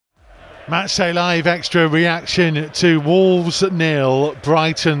Match Day Live extra reaction to Wolves 0,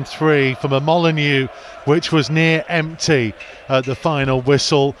 Brighton 3 from a Molineux which was near empty at the final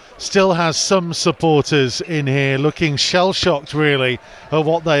whistle. Still has some supporters in here looking shell-shocked really at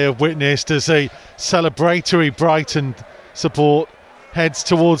what they have witnessed as a celebratory Brighton support heads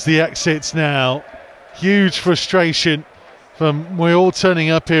towards the exits now. Huge frustration from we're all turning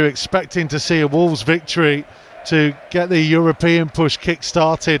up here expecting to see a Wolves victory to get the European push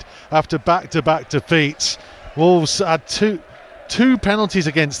kick-started after back-to-back defeats. Wolves had two penalties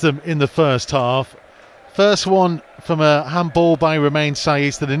against them in the first half. First one from a handball by Romain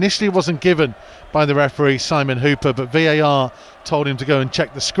Saiss that initially wasn't given by the referee Simon Hooper, but VAR told him to go and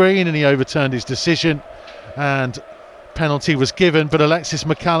check the screen and he overturned his decision and penalty was given, but Alexis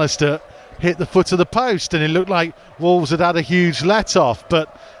Mac Allister hit the foot of the post and it looked like Wolves had a huge let-off,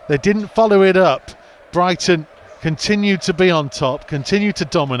 but they didn't follow it up. Brighton continued to be on top, continued to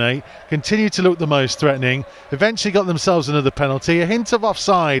dominate, continued to look the most threatening, eventually got themselves another penalty, a hint of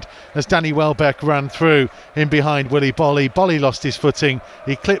offside as Danny Welbeck ran through in behind Willy Boly. Boly lost his footing,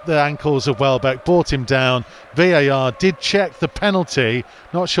 he clipped the ankles of Welbeck, brought him down. VAR did check the penalty,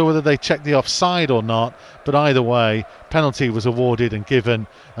 not sure whether they checked the offside or not, but either way, penalty was awarded and given,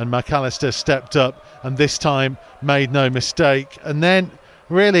 and Mac Allister stepped up and this time made no mistake. And then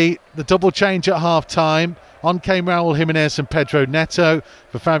really the double change at half time. On came Raúl Jiménez and Pedro Neto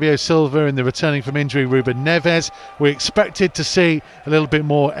for Fabio Silva and the returning from injury Ruben Neves. We expected to see a little bit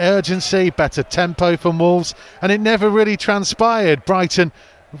more urgency, better tempo from Wolves, and it never really transpired. Brighton,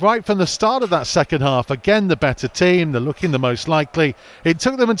 right from the start of that second half, again the better team, they're looking the most likely. It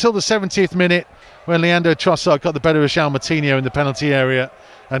took them until the 70th minute when Leandro Trossard got the better of João Moutinho in the penalty area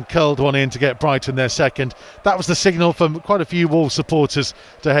and curled one in to get Brighton their second. That was the signal from quite a few Wolves supporters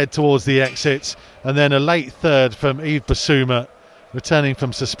to head towards the exits. And then a late third from Yves Bissouma, returning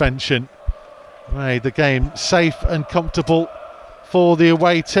from suspension, made the game safe and comfortable for the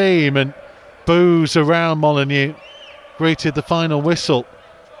away team. And boos around Molineux greeted the final whistle.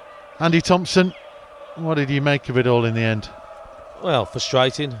 Andy Thompson, what did you make of it all in the end? Well,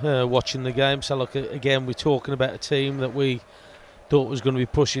 frustrating watching the game. So look, again, we're talking about a team that we thought was going to be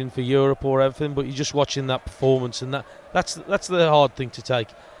pushing for Europe or everything, but you're just watching that performance, and that's the hard thing to take,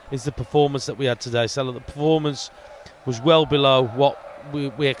 is the performance that we had today. So look, the performance was well below what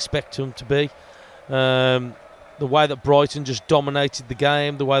we expect them to be. The way that Brighton just dominated the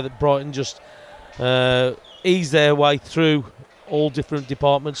game, the way that Brighton just eased their way through all different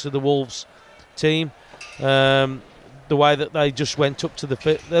departments of the Wolves team, the way that they just went up to the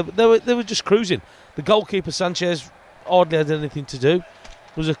fit, they were just cruising. The goalkeeper Sanchez hardly had anything to do.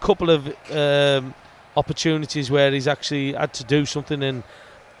 There was a couple of opportunities where he's actually had to do something, and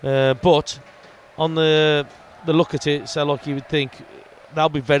but on the look at it, so like you would think they'll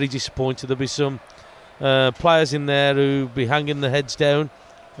be very disappointed. There'll be some players in there who'll be hanging their heads down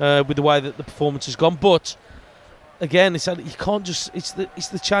with the way that the performance has gone. But again, it's you can't just it's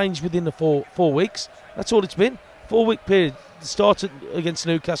the change within the four weeks. That's all it's been. 4-week period. Started against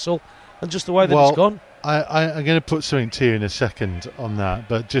Newcastle, and just the way that it's gone. I'm going to put something to you in a second on that,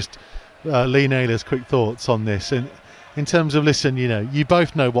 but just Lee Naylor's quick thoughts on this. And in terms of, listen, you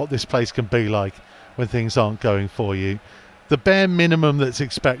both know what this place can be like when things aren't going for you. The bare minimum that's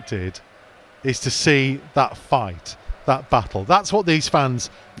expected is to see that fight, that battle. That's what these fans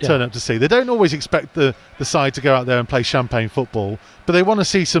turn up to see. They don't always expect the side to go out there and play champagne football, but they want to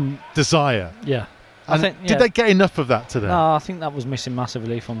see some desire. Yeah. And did they get enough of that today? No, I think that was missing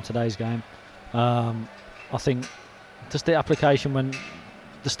massively from today's game. I think just the application when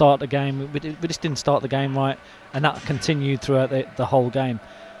the start of the game, we just didn't start the game right, and that continued throughout the whole game.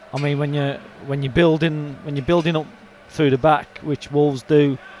 I mean, when you're building up through the back, which Wolves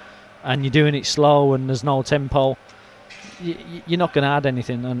do, and you're doing it slow and there's no tempo, you're not going to add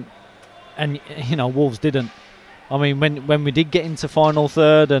anything. And Wolves didn't. I mean, when we did get into final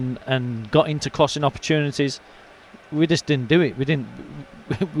third and got into crossing opportunities, we just didn't do it.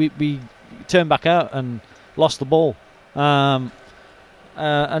 We turned back out and lost the ball. When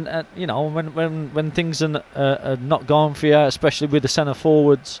things are not going for you, especially with the centre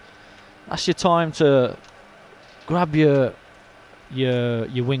forwards, that's your time to grab your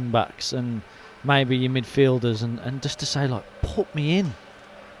wing backs and maybe your midfielders and just to say, like, put me in,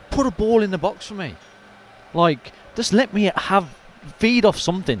 put a ball in the box for me, like, just let me feed off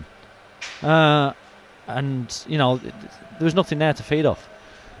something. There was nothing there to feed off.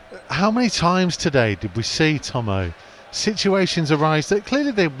 How many times today did we see, Tomo, situations arise that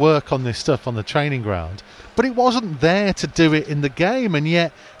clearly they work on this stuff on the training ground, but it wasn't there to do it in the game, and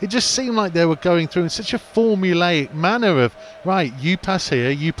yet it just seemed like they were going through in such a formulaic manner of, right, you pass here,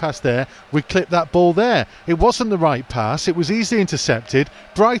 you pass there, we clip that ball there. It wasn't the right pass, it was easily intercepted.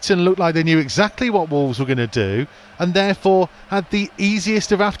 Brighton looked like they knew exactly what Wolves were going to do, and therefore had the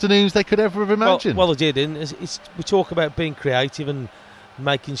easiest of afternoons they could ever have imagined. Well, they did, and we talk about being creative and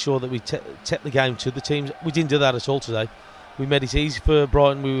making sure that we take the game to the teams. We didn't do that at all today. We made it easy for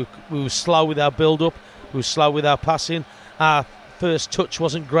Brighton. We were slow with our build-up. We were slow with our passing. Our first touch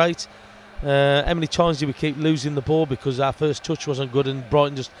wasn't great. How many times did we keep losing the ball because our first touch wasn't good and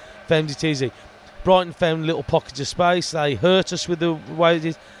Brighton just found it easy? Brighton found little pockets of space. They hurt us with the way it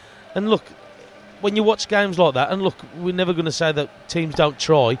is. And look, when you watch games like that, and look, we're never going to say that teams don't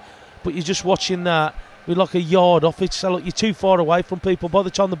try, but you're just watching that we're like a yard off it. So look, you're too far away from people. By the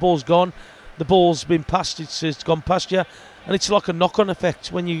time the ball's gone, the ball's been passed. It's gone past you, and it's like a knock-on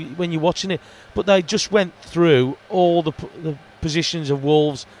effect when you're watching it. But they just went through all the positions of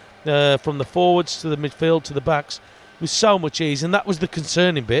Wolves, from the forwards to the midfield to the backs, with so much ease. And that was the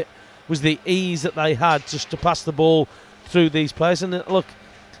concerning bit, was the ease that they had just to pass the ball through these players. And look,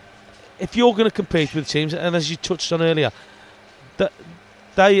 if you're going to compete with teams, and as you touched on earlier, that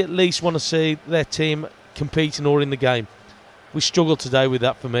they at least want to see their team competing or in the game. We struggled today with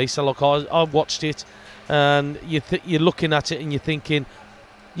that for me. So look, I watched it, and you're looking at it and you're thinking,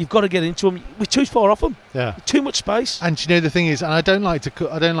 you've got to get into them. We're too far off them. Yeah, too much space. And you know the thing is, and I don't like to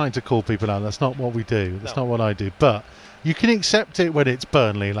call people out. That's not what we do. That's not what I do. But you can accept it when it's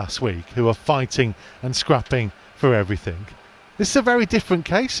Burnley last week, who are fighting and scrapping for everything. This is a very different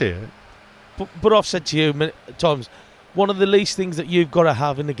case here. But I've said to you many times, one of the least things that you've got to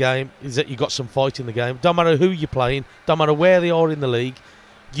have in the game is that you've got some fight in the game. Don't matter who you're playing, don't matter where they are in the league,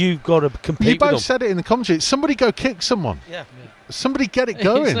 you've got to compete you with them. both said it in the commentary. Somebody go kick someone. Yeah. Somebody get it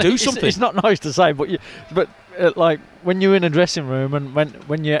going. Do something. It's not nice to say, but like when you're in a dressing room and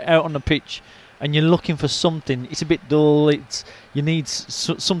when you're out on the pitch and you're looking for something, it's a bit dull. You need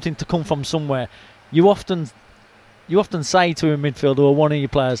something to come from somewhere. You often say to a midfielder or one of your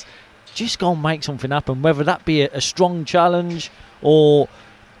players, just go and make something happen, whether that be a strong challenge or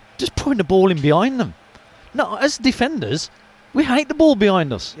just putting the ball in behind them. No, as defenders, we hate the ball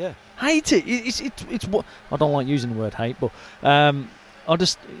behind us. Yeah, hate it. It's what I don't like using the word hate, but I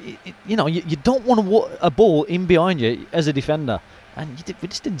just you don't want a ball in behind you as a defender, and we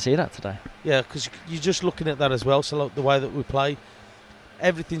just didn't see that today. Yeah, because you're just looking at that as well. So like the way that we play,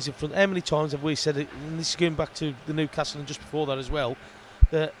 everything's in front. How many times have we said it? And this is going back to the Newcastle and just before that as well.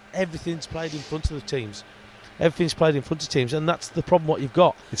 That everything's played in front of the teams. Everything's played in front of teams, and that's the problem. What you've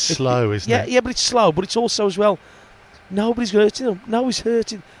got, it's slow, isn't it? Yeah, but it's slow. But it's also as well, nobody's hurting them. Nobody's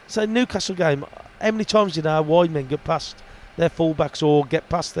hurting. So Newcastle game, how many times did our wide men get past their fullbacks or get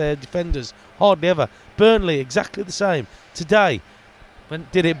past their defenders? Hardly ever. Burnley exactly the same today. When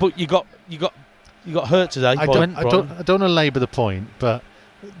did it? But you got hurt today. I don't want to labour the point, but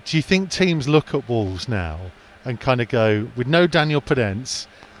do you think teams look at Wolves now and kind of go, with no Daniel Podence,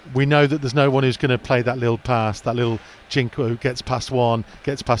 we know that there's no one who's going to play that little pass, that little jink who gets past one,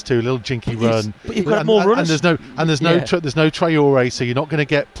 gets past two, little jinky run. But you've got more runners. And there's no Traore, so you're not going to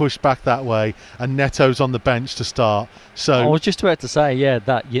get pushed back that way. And Neto's on the bench to start. So I was just about to say,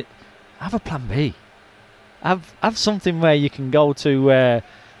 that you have a plan B. Have something where you can go to where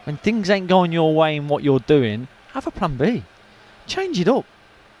when things ain't going your way in what you're doing. Have a plan B. Change it up.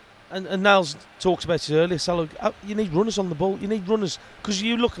 And Niles talked about it earlier. So look, you need runners on the ball. You need runners because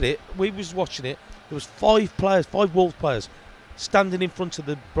you look at it. We was watching it. There was 5 Wolves players, standing in front of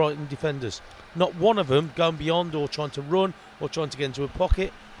the Brighton defenders. Not one of them going beyond or trying to run or trying to get into a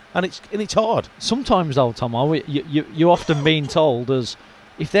pocket. And it's hard. Sometimes, though, Tom, you're often being told as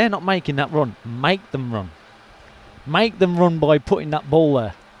if they're not making that run, make them run. Make them run by putting that ball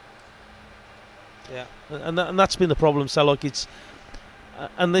there. Yeah, and that's been the problem. So like it's.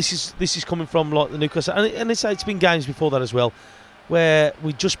 And this is coming from like the Newcastle, and it's been games before that as well, where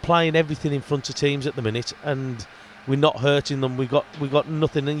we're just playing everything in front of teams at the minute, and we're not hurting them. We got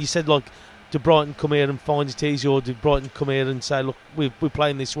nothing. And you said like, did Brighton come here and find it easy, or did Brighton come here and say, look, we're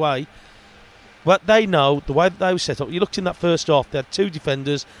playing this way? But they know the way that they were set up. You looked in that first half; they had 2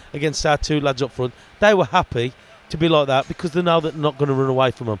 defenders against our 2 lads up front. They were happy to be like that because they know that they're not going to run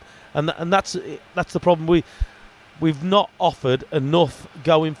away from them, and that's the problem. We've not offered enough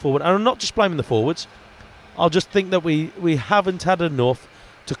going forward. And I'm not just blaming the forwards. I'll just think that we haven't had enough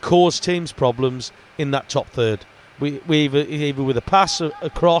to cause teams problems in that top third. We either with a pass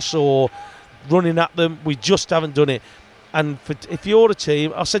across or running at them, we just haven't done it. And if you're a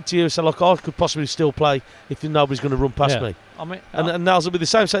team, I said to you, so look, I could possibly still play if nobody's going to run past me. I mean, And Niles will be the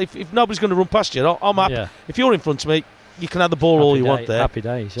same. So if nobody's going to run past you, I'm happy. Yeah. If you're in front of me, you can have the ball all you want there. Happy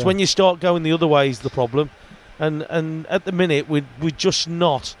days. So when you start going the other way is the problem. And at the minute, we're just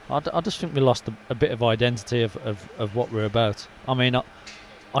not. I just think we lost a bit of identity of what we're about. I mean,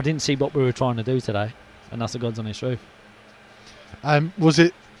 I didn't see what we were trying to do today, and that's the God's honest truth. Was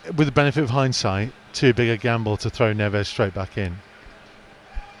it, with the benefit of hindsight, too big a gamble to throw Neves straight back in?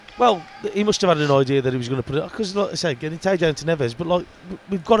 Well, he must have had an idea that he was going to put it, because, like I say, getting tied down to Neves. But like,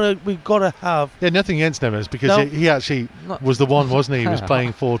 we've got to have. Yeah, nothing against Neves, because he actually was the one, wasn't he? He was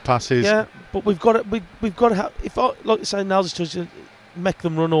playing forward passes. Yeah, but we've got to have. If I, like I say, Niles touched it, make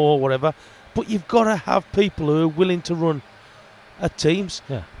them run or whatever. But you've got to have people who are willing to run at teams.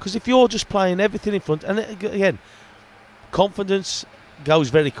 Yeah. Because if you're just playing everything in front, and again, confidence goes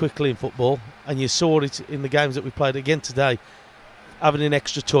very quickly in football, and you saw it in the games that we played again today. Having an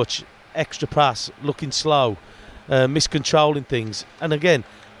extra touch, extra pass, looking slow, miscontrolling things. And again,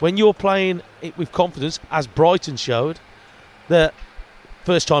 when you're playing it with confidence, as Brighton showed, that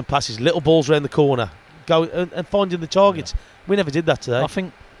first time passes, little balls around the corner, go and finding the targets. Yeah. We never did that today. I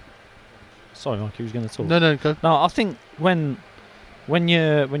think. Sorry, Mike, you was going to talk. No, go. No, I think when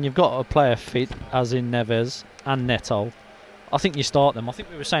you've got a player fit, as in Neves and Neto, I think you start them. I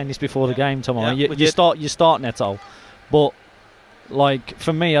think we were saying this before the game, Tom. Yeah, you start Neto, but. Like,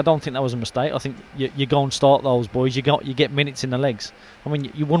 for me, I don't think that was a mistake. I think you go and start those boys. You get minutes in the legs. I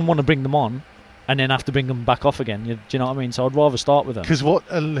mean, you wouldn't want to bring them on and then have to bring them back off again. Do you know what I mean? So I'd rather start with them. Because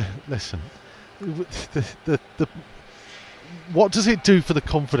listen, what does it do for the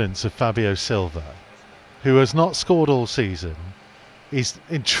confidence of Fabio Silva, who has not scored all season, is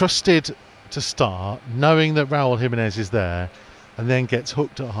entrusted to start, knowing that Raúl Jiménez is there, and then gets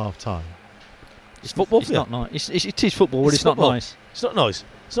hooked at half-time? It's football. It's not nice. It is football, but it's football. Not nice. It's not nice.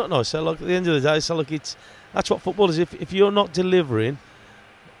 It's not nice. So, like, at the end of the day, that's what football is. If you're not delivering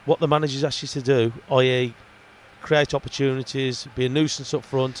what the managers ask you to do, i.e., create opportunities, be a nuisance up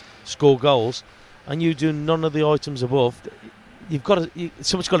front, score goals, and you do none of the items above,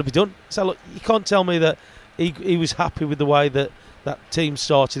 something's got to be done. So, look, you can't tell me that he was happy with the way that team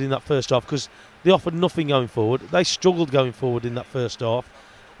started in that first half, because they offered nothing going forward. They struggled going forward in that first half,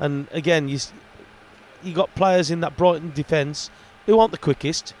 and again, you got players in that Brighton defence who aren't the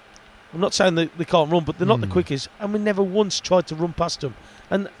quickest. I'm not saying that they can't run, but they're not the quickest, and we never once tried to run past them.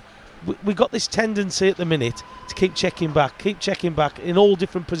 And we got this tendency at the minute to keep checking back in all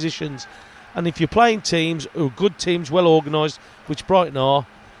different positions. And if you're playing teams who are good teams, well organised, which Brighton are,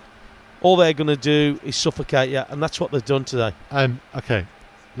 all they're going to do is suffocate you, and that's what they've done today. Okay,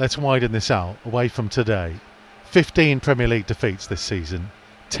 let's widen this out away from today. 15 Premier League defeats this season.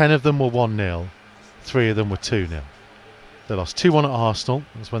 10 of them were 1-0. 3 of them were 2-0. They lost 2-1 at Arsenal.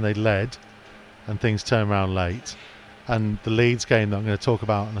 That's when they led, and things turned around late. And the Leeds game that I'm going to talk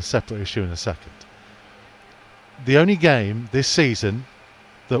about on a separate issue in a second. The only game this season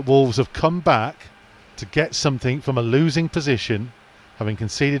that Wolves have come back to get something from a losing position, having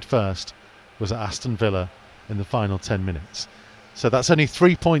conceded first, was at Aston Villa in the final 10 minutes. So that's only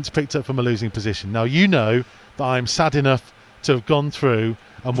 3 points picked up from a losing position. Now, you know that I'm sad enough to have gone through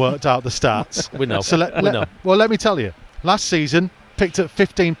and worked out the stats. We know. So let me tell you. Last season, picked up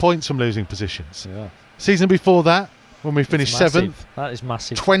 15 points from losing positions. Yeah. Season before that, when we finished 7th, that is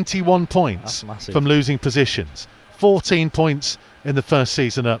massive. 21 points from losing positions. 14 points in the first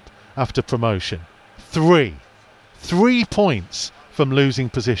season up after promotion. 3 points from losing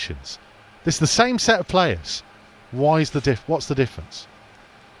positions. This is the same set of players. What's the difference?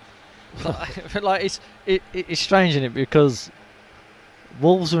 Like it's strange, isn't it? Because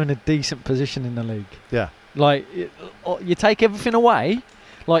Wolves are in a decent position in the league. Yeah. Like, you take everything away,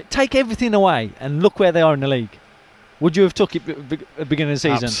 and look where they are in the league. Would you have took it at the beginning of the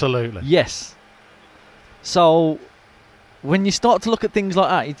season? Absolutely. Yes. So, when you start to look at things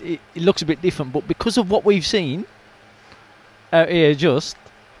like that, it looks a bit different. But because of what we've seen out here,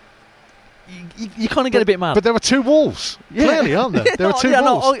 you kind of get a bit mad. But there are 2 Wolves, clearly, aren't there? There are 2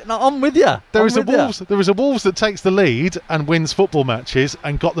 Wolves. No, I'm with you. There is a Wolves that takes the lead and wins football matches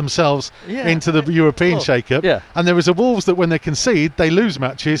and got themselves into the European shake-up. Yeah. And there is a Wolves that when they concede, they lose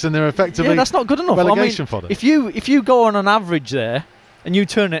matches and they're effectively that's not good enough. relegation fodder. If you go on an average there and you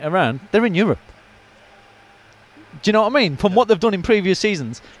turn it around, they're in Europe. Do you know what I mean? From what they've done in previous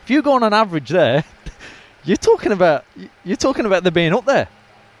seasons, if you go on an average there, you're talking about them being up there.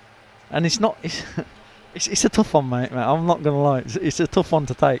 And it's not. It's a tough one, mate. I'm not going to lie. It's a tough one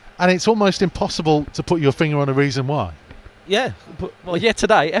to take. And it's almost impossible to put your finger on a reason why. Yeah. Well,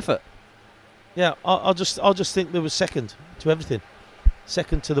 today, effort. Yeah, I just think they were second to everything.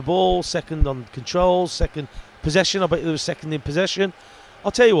 Second to the ball, second on controls, second possession. I bet they were second in possession.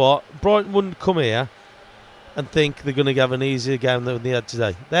 I'll tell you what, Brighton wouldn't come here and think they're going to have an easier game than they had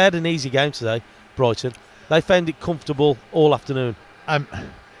today. They had an easy game today, Brighton. They found it comfortable all afternoon. I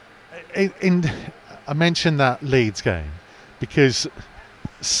mentioned that Leeds game because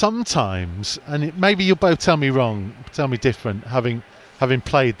sometimes, and maybe you'll both tell me wrong, tell me different, having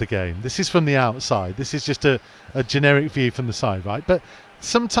played the game. This is from the outside. This is just a generic view from the side, right? But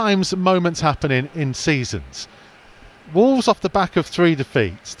sometimes moments happen in seasons. Wolves, off the back of three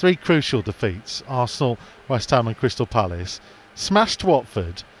crucial defeats, Arsenal, West Ham and Crystal Palace, smashed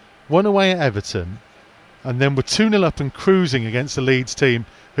Watford, won away at Everton, and then were 2-0 up and cruising against the Leeds team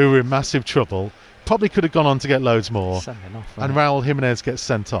who were in massive trouble. Probably could have gone on to get loads more. Sending off, and Raúl Jiménez gets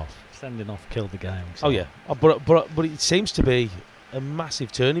sent off. Sending off killed the game. So. Oh yeah, but it seems to be a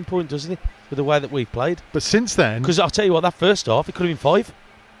massive turning point, doesn't it, with the way that we've played? But since then, because I'll tell you what, that first half it could have been 5.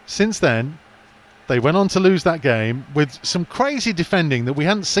 Since then, they went on to lose that game with some crazy defending that we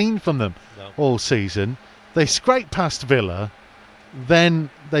hadn't seen from them all season. They scraped past Villa, then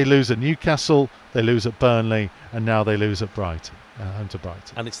they lose at Newcastle, they lose at Burnley, and now they lose at Brighton, home to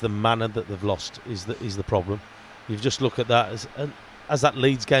Brighton. And it's the manner that they've lost is the problem. You've just look at that as that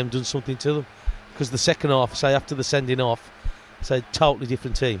Leeds game done something to them, because the second half, say after the sending off, say totally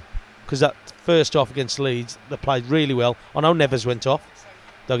different team. Because that first half against Leeds, they played really well. I know Neves went off.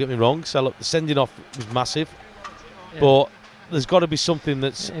 Don't get me wrong. So look, the sending off was massive, but there's got to be something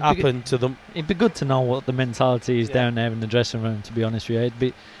that's happened to them. It'd be good to know what the mentality is down there in the dressing room. To be honest with you, it'd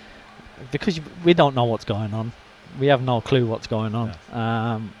be because we don't know what's going on. We have no clue what's going on.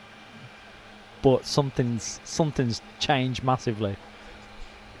 Yeah. But something's changed massively.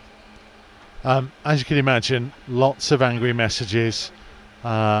 As you can imagine, lots of angry messages.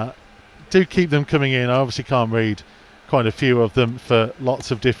 Do keep them coming in. I obviously can't read quite a few of them for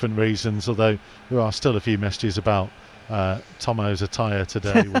lots of different reasons, although there are still a few messages about Tomo's attire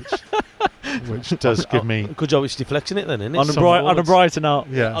today, which does give me... Good job it's deflecting it then, isn't it? On a Brighton out.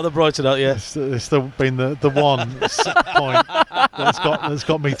 Yeah. On the Brighton out, yeah. It's been the one point that's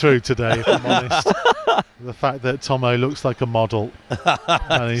got me through today, if I'm honest. The fact that Tomo looks like a model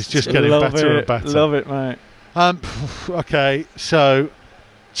and he's just getting better and better. Love it, mate. Okay, so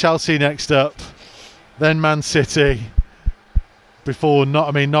Chelsea next up, then Man City.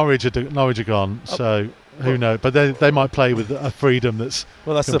 Norwich are gone, so who knows? But they might play with a freedom that's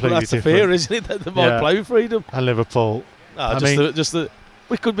that's completely the fear, isn't it? That they might play with freedom. And Liverpool.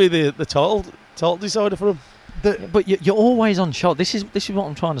 We could be the total decider for them. But you're always on show. This is what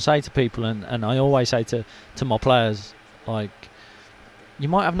I'm trying to say to people, and I always say to my players, like, you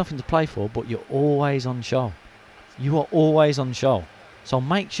might have nothing to play for, but you're always on show. You are always on show. So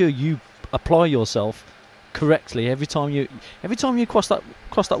make sure you apply yourself correctly every time you cross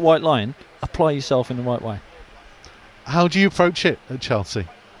that white line. Apply yourself in the right way. How do you approach it at Chelsea?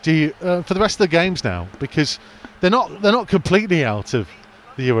 Do you for the rest of the games now, because they're not completely out of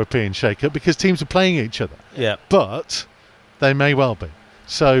the European shake-up because teams are playing each other. Yeah. But they may well be.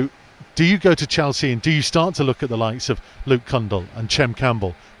 So do you go to Chelsea and do you start to look at the likes of Luke Cundle and Chem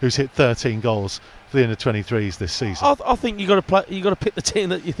Campbell, who's hit 13 goals for the under-23s this season? I think you got to pick the team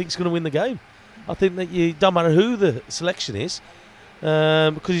that you think is going to win the game. I think that you don't matter who the selection is,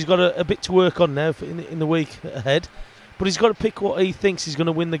 because he's got a bit to work on now in the week ahead. But he's got to pick what he thinks is going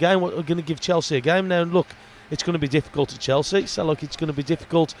to win the game, what are going to give Chelsea a game. Now, look, it's going to be difficult at Chelsea, so it's going to be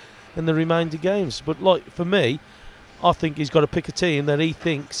difficult in the remainder games. But for me, I think he's got to pick a team that he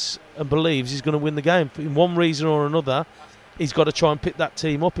thinks and believes is going to win the game. In one reason or another, he's got to try and pick that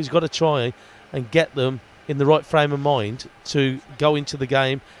team up. He's got to try and get them in the right frame of mind to go into the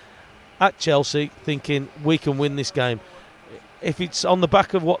game at Chelsea thinking we can win this game. If it's on the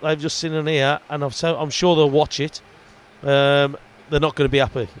back of what they've just seen in here, and I'm sure they'll watch it, they're not going to be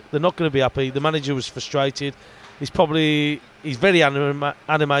happy. They're not going to be happy. The manager was frustrated. He's very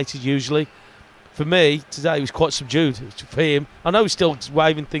animated usually. For me, today he was quite subdued. For him, I know he's still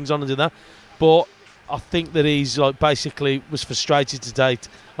waving things on and doing that, but I think that he's basically was frustrated today.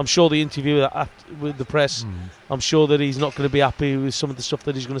 I'm sure the interview with the press, I'm sure that he's not going to be happy with some of the stuff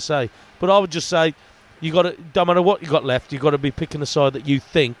that he's going to say. But I would just say, don't matter what you got left, you've got to be picking a side that you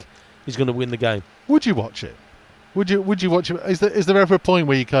think is going to win the game. Would you watch it? Would you watch it? Is there ever a point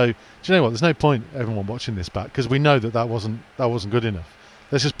where you go, do you know what? There's no point everyone watching this back because we know that wasn't good enough.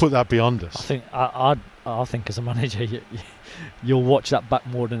 Let's just put that beyond us. I think as a manager, you'll watch that back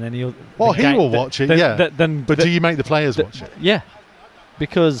more than any other. Well, he will watch it, yeah. But do you make the players watch it? Yeah.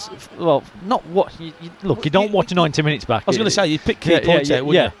 because, well, not what look. You don't watch 90 minutes back. I was going to say you pick key points out,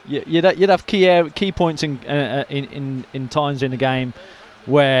 wouldn't you? You'd have key points in times in the game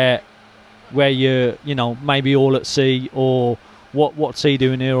where you're maybe all at sea, or what's he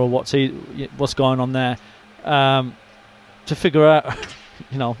doing here, or what's going on there, to figure out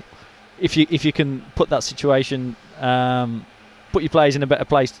if you can put that situation, put your players in a better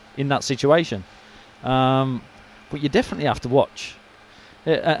place in that situation. But you definitely have to watch,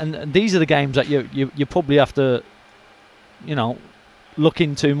 and these are the games that you probably have to look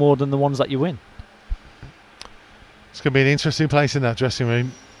into more than the ones that you win. It's going to be an interesting place in that dressing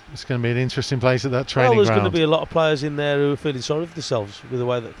room. It's going to be an interesting place at that training there's ground. going to be a lot of players in there who are feeling sorry for themselves with the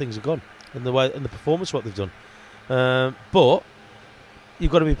way that things have gone and the performance what they've done. But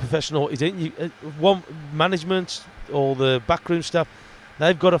you've got to be professional. One management, all the backroom staff,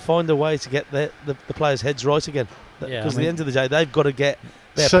 they've got to find a way to get the players' heads right again. Because at the end of the day, they've got to get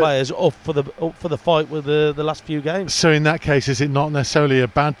their players up for the fight with the last few games. So in that case, is it not necessarily a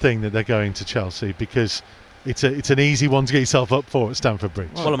bad thing that they're going to Chelsea, because it's an easy one to get yourself up for at Stamford Bridge?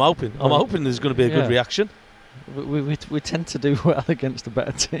 Well, I'm hoping there's going to be a good reaction. We tend to do well against the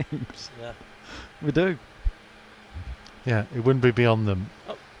better teams. Yeah, we do. Yeah, it wouldn't be beyond them,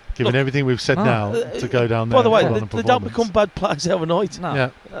 given everything we've said now, to go down there. By the way, they don't become bad players overnight. No. Yeah.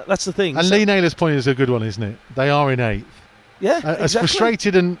 That's the thing. And Lee Naylor's point is a good one, isn't it? They are in 8th. Yeah, As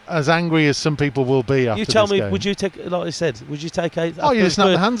frustrated and as angry as some people will be after you tell this me, game. would you take, like I said, would you take 8th? Oh, you'd snap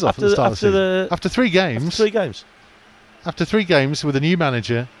the hands off at the start of the season. After 3 games. After 3 games. After 3 games with a new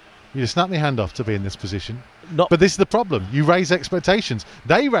manager, you snap your hand off to be in this position. But this is the problem. You raise expectations.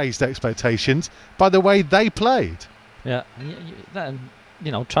 They raised expectations by the way they played. Yeah,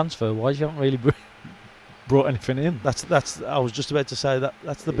 transfer-wise, you haven't really brought anything in. That's. I was just about to say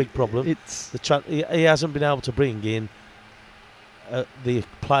that's the big problem. He hasn't been able to bring in the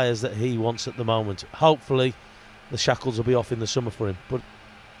players that he wants at the moment. Hopefully, the shackles will be off in the summer for him. But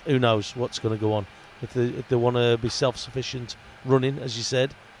who knows what's going to go on? If they want to be self-sufficient running, as you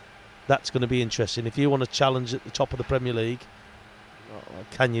said, that's going to be interesting. If you want to challenge at the top of the Premier League,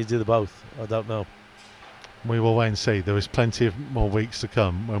 can you do the both? I don't know. We will wait and see. There is plenty of more weeks to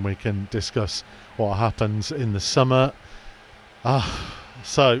come when we can discuss what happens in the summer.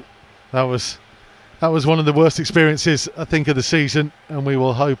 So that was one of the worst experiences, I think, of the season, and we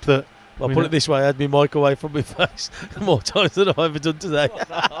will hope that. Well, put it this way: I had my mic away from my face more times than I've ever done today.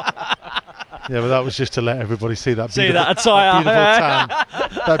 Yeah, but that was just to let everybody see that beautiful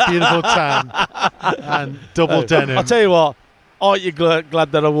tan and double denim. I'll tell you what. Aren't you glad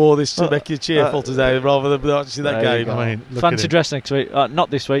that I wore this to make you cheerful today, rather than actually that game? I mean, fancy dress next week.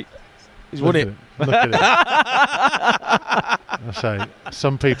 Not this week. He's won it. Look at it. I say,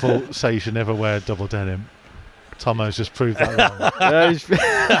 some people say you should never wear double denim. Tomo's just proved that wrong.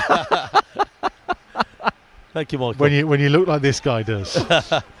 Thank you, Michael. When you look like this guy does,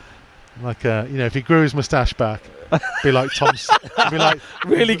 like if he grew his moustache back, be like Tom. Be like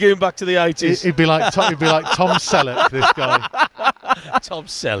really going back to the 80s. He'd be like Tom Selleck. This guy, Tom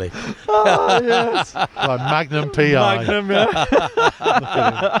Selleck. Oh, yes. Like Magnum PI. Magnum,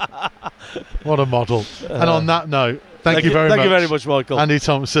 yeah. What a model. And on that note, thank you very much, Michael. Andy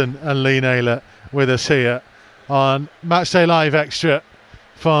Thompson and Lee Naylor with us here on Matchday Live Extra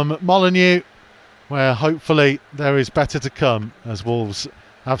from Molineux, where hopefully there is better to come as Wolves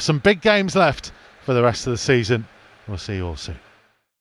have some big games left for the rest of the season. We'll see you all soon.